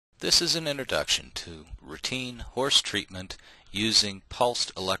This is an introduction to routine horse treatment using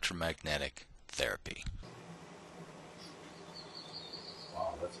pulsed electromagnetic therapy.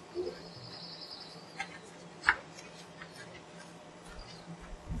 Wow, that's a boy.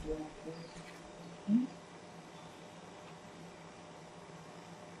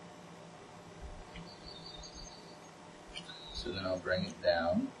 So then I'll bring it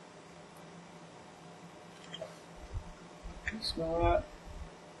down. Can you smell that?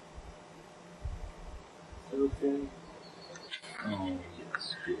 Okay. Oh,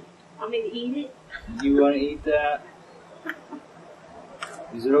 yes, good. Want me to eat it? You want to eat that?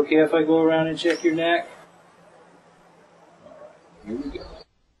 Is it okay if I go around and check your neck? Alright, here we go.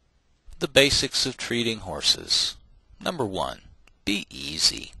 The basics of treating horses. Number 1, be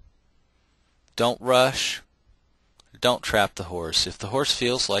easy. Don't rush. Don't trap the horse. If the horse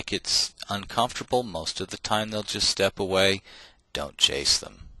feels like it's uncomfortable, most of the time they'll just step away. Don't chase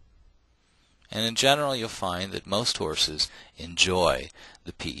them. And in general, you'll find that most horses enjoy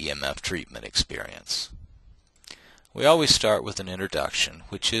the PEMF treatment experience. We always start with an introduction,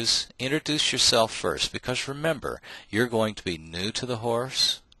 which is introduce yourself first, because remember, you're going to be new to the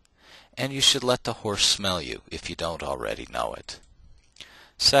horse, and you should let the horse smell you if you don't already know it.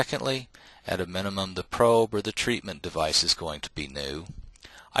 Secondly, at a minimum, the probe or the treatment device is going to be new.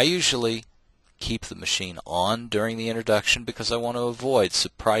 I usually keep the machine on during the introduction because I want to avoid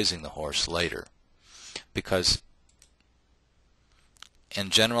surprising the horse later. And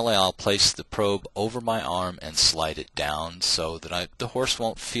generally I'll place the probe over my arm and slide it down so that the horse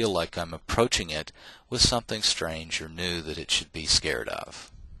won't feel like I'm approaching it with something strange or new that it should be scared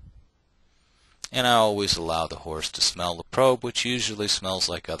of. And I always allow the horse to smell the probe, which usually smells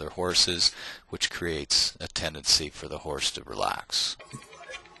like other horses, which creates a tendency for the horse to relax.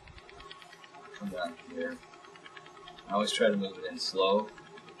 Come down here. I always try to move it in slow.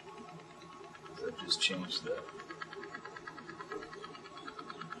 So I've just changed the...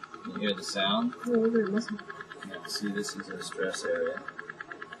 Can you hear the sound? Mm-hmm. Yeah, see, this is a stress area.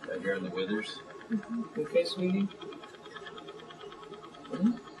 Right here in the withers. Mm-hmm. Okay, sweetie?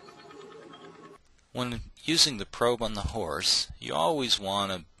 Mm-hmm. When using the probe on the horse, you always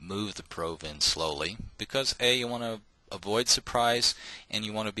want to move the probe in slowly because A, you want to avoid surprise, and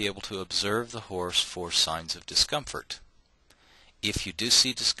you want to be able to observe the horse for signs of discomfort. If you do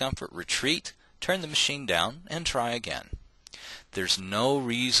see discomfort, retreat, turn the machine down, and try again. There's no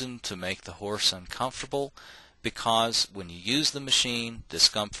reason to make the horse uncomfortable because when you use the machine,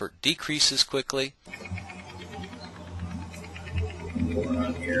 discomfort decreases quickly. Going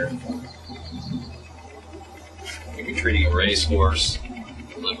on here. If you're treating a racehorse,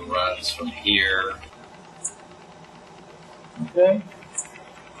 the limb runs from here. Okay.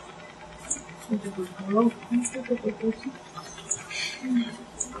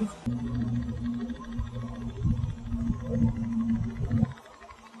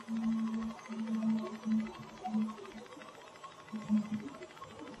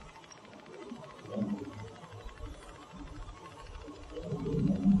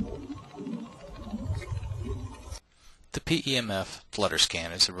 The PEMF flutter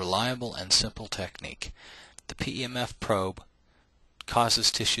scan is a reliable and simple technique. The PEMF probe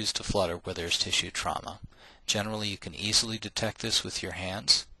causes tissues to flutter where there's tissue trauma. Generally, you can easily detect this with your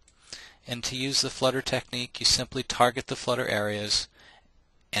hands. And to use the flutter technique, you simply target the flutter areas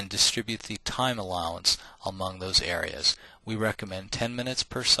and distribute the time allowance among those areas. We recommend 10 minutes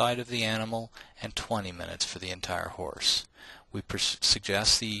per side of the animal and 20 minutes for the entire horse. We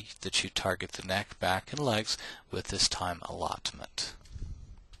suggest that you target the neck, back, and legs with this time allotment.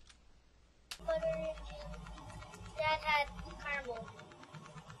 Dad had caramel.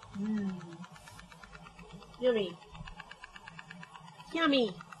 Yummy.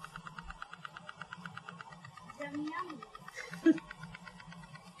 Yummy. Yummy, yummy.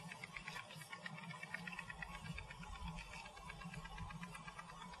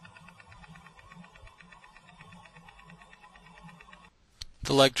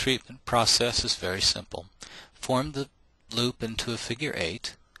 The leg treatment process is very simple. Form the loop into a figure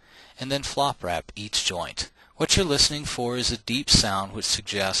 8 and then flop wrap each joint. What you're listening for is a deep sound which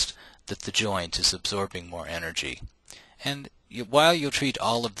suggests that the joint is absorbing more energy. And while you'll treat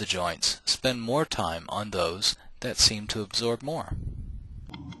all of the joints, spend more time on those that seem to absorb more.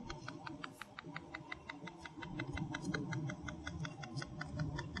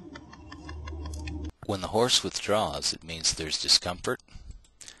 When the horse withdraws, it means there's discomfort.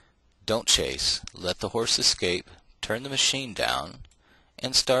 Don't chase. Let the horse escape. Turn the machine down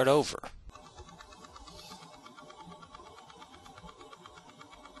and start over.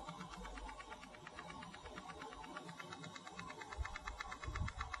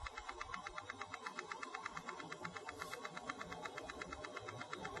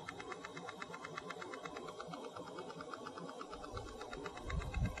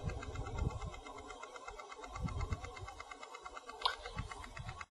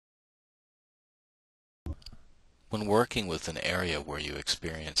 When working with an area where you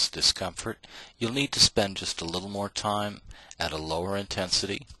experience discomfort, you'll need to spend just a little more time at a lower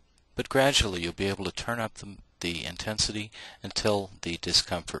intensity, but gradually you'll be able to turn up the intensity until the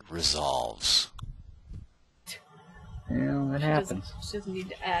discomfort resolves. Yeah, that happens. She doesn't need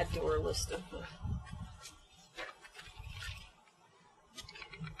to add to her list of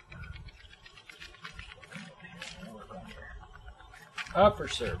Upper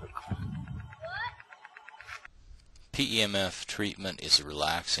cervical. PEMF treatment is a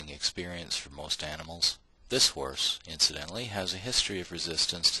relaxing experience for most animals. This horse, incidentally, has a history of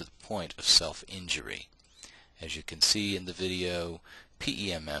resistance to the point of self-injury. As you can see in the video,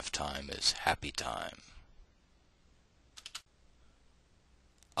 PEMF time is happy time.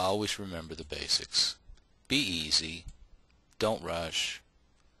 Always remember the basics. Be easy, don't rush,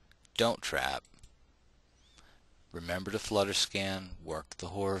 don't trap. Remember to flutter scan, work the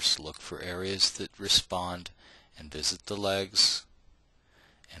horse, look for areas that respond, and visit the legs.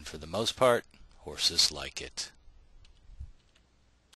 And for the most part, horses like it.